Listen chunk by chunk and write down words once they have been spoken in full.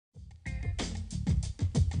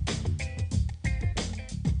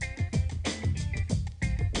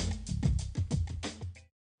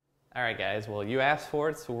All right, guys, well, you asked for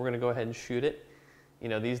it, so we're going to go ahead and shoot it. You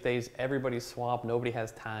know, these days, everybody's swamped. Nobody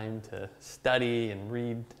has time to study and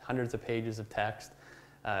read hundreds of pages of text,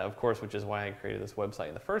 of course, which is why I created this website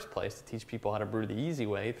in the first place, to teach people how to brew the easy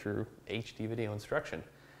way through HD video instruction.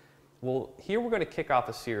 Well, here we're going to kick off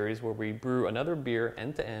a series where we brew another beer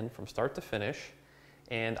end to end from start to finish,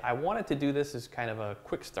 and I wanted to do this as kind of a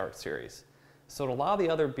quick start series. So a lot of the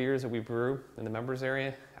other beers that we brew in the members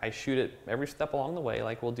area, I shoot it every step along the way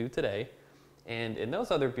like we'll do today. And in those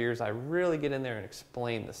other beers, I really get in there and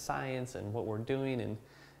explain the science and what we're doing and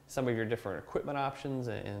some of your different equipment options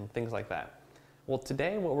and things like that. Well,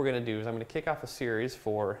 today what we're going to do is I'm going to kick off a series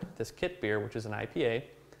for this kit beer, which is an IPA,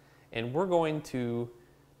 and we're going to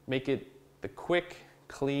make it the quick,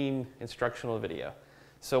 clean, instructional video.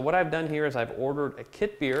 So what I've done here is I've ordered a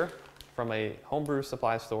kit beer from a homebrew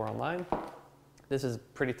supply store online. This is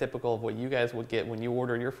pretty typical of what you guys would get when you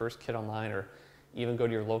order your first kit online or even go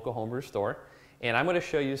to your local homebrew store. And I'm going to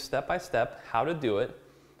show you step by step how to do it.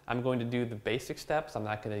 I'm going to do the basic steps. I'm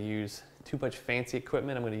not going to use too much fancy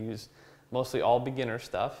equipment. I'm going to use mostly all beginner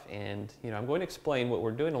stuff. And I'm going to explain what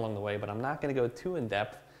we're doing along the way, but I'm not going to go too in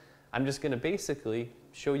depth. I'm just going to basically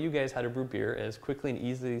show you guys how to brew beer as quickly and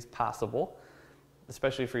easily as possible,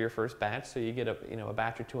 especially for your first batch, so you get a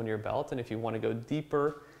batch or two under your belt. And if you want to go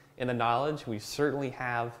deeper in the knowledge, we certainly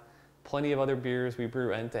have plenty of other beers we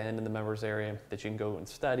brew end to end in the members area that you can go and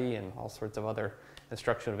study, and all sorts of other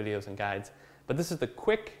instructional videos and guides. But this is the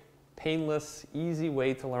quick, painless, easy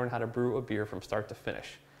way to learn how to brew a beer from start to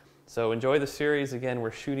finish. So enjoy the series. Again,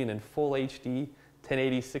 we're shooting in full HD,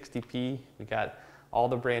 1080 60p. We got all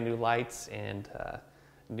the brand new lights and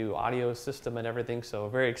new audio system and everything. So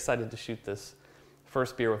very excited to shoot this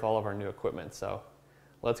first beer with all of our new equipment. So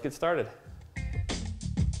let's get started.